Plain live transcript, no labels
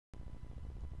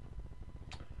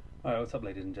Alright, what's up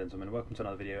ladies and gentlemen, welcome to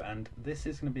another video, and this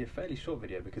is going to be a fairly short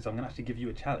video because I'm going to actually give you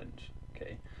a challenge,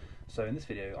 okay? So in this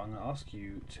video I'm going to ask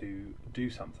you to do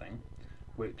something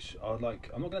which I'm not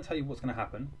going to tell you what's going to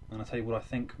happen, I'm going to tell you what I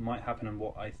think might happen and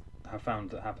what I have found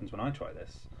that happens when I try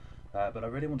this, but I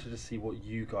really wanted to see what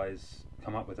you guys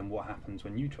come up with and what happens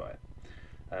when you try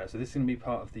it. So this is going to be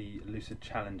part of the Lucid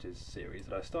Challenges series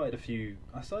that I started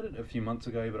a few months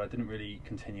ago, but I didn't really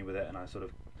continue with it, and I sort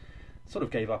of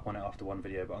gave up on it after one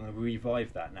video, but I'm going to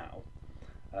revive that now.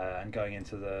 And going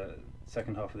into the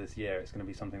second half of this year, it's going to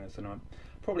be something that's going to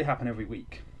probably happen every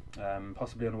week,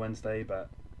 possibly on a Wednesday, but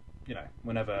you know,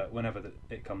 whenever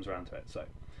it comes around to it. So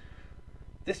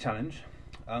this challenge,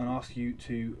 I'm going to ask you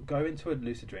to go into a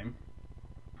lucid dream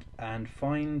and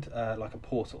find like a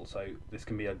portal. So this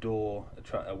can be a door,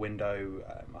 a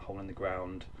window, a hole in the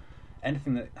ground,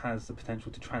 anything that has the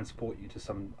potential to transport you to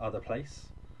some other place.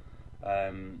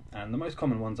 And the most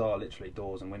common ones are literally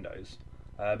doors and windows,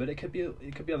 but it could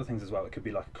be other things as well. It could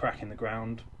be like a crack in the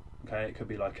ground, okay? It could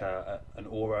be like an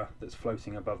aura that's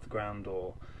floating above the ground,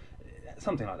 or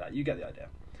something like that. You get the idea.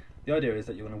 The idea is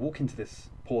that you're going to walk into this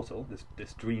portal,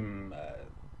 this dream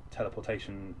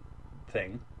teleportation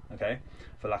thing, okay,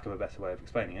 for lack of a better way of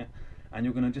explaining it, and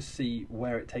you're going to just see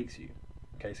where it takes you.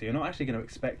 Okay, so you're not actually going to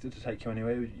expect it to take you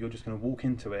anywhere. You're just going to walk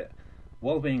into it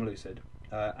while being lucid.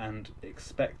 And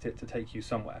expect it to take you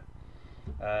somewhere,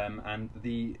 and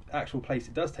the actual place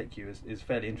it does take you is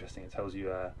fairly interesting. It tells you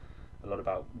a lot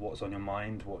about what's on your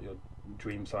mind, what your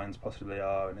dream signs possibly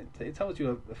are, and it tells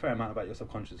you a fair amount about your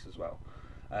subconscious as well.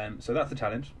 So that's the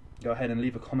challenge. Go ahead and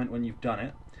leave a comment when you've done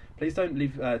it. Please don't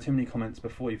leave too many comments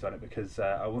before you've done it, because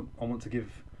I want to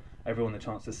give everyone the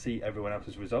chance to see everyone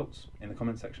else's results in the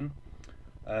comment section.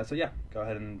 So yeah, go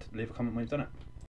ahead and leave a comment when you've done it.